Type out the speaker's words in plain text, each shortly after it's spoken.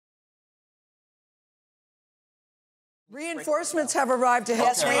Reinforcements have arrived to help.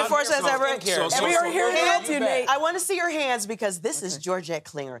 Yes, reinforcements have arrived. And we are here to help you, Nate. I want to see your hands because this is Georgette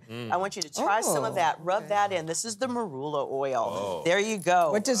Klinger. I want you to try some of that. Rub that in. This is the marula oil. There you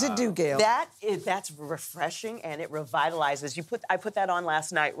go. What does it do, Gail? That's refreshing and it revitalizes. I put that on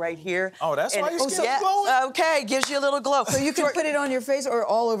last night right here. Oh, that's why your skin's glowing? Okay, gives you a little glow. So you can put it on your face or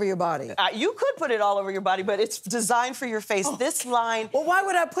all over your body? You could put it all over your body, but it's designed for your face. This line... Well, why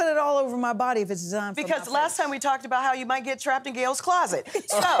would I put it all over my body if it's designed for my face? Because last time we talked about how you might get trapped in Gail's closet.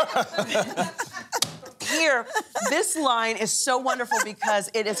 So, here, this line is so wonderful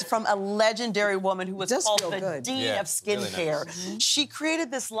because it is from a legendary woman who was called the Dean of Skincare. Really nice. She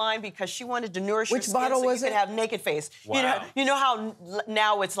created this line because she wanted to nourish your skin bottle so was you could have naked face. Wow. You know how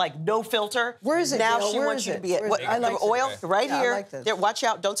now it's like no filter? Where is it, Now Gail? she Where wants is you it? to be it. Where is it? I like The oil this. right Yeah, I here. like this. There, watch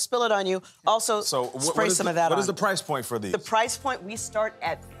out, don't spill it on you. Also, spray some of that on. What is the price point for these? The price point, we start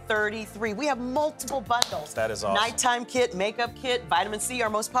at $33. We have multiple bundles. That is awesome. Nighttime kit, makeup kit, vitamin C, our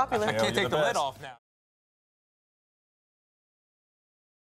most popular. Can't take the lid off now.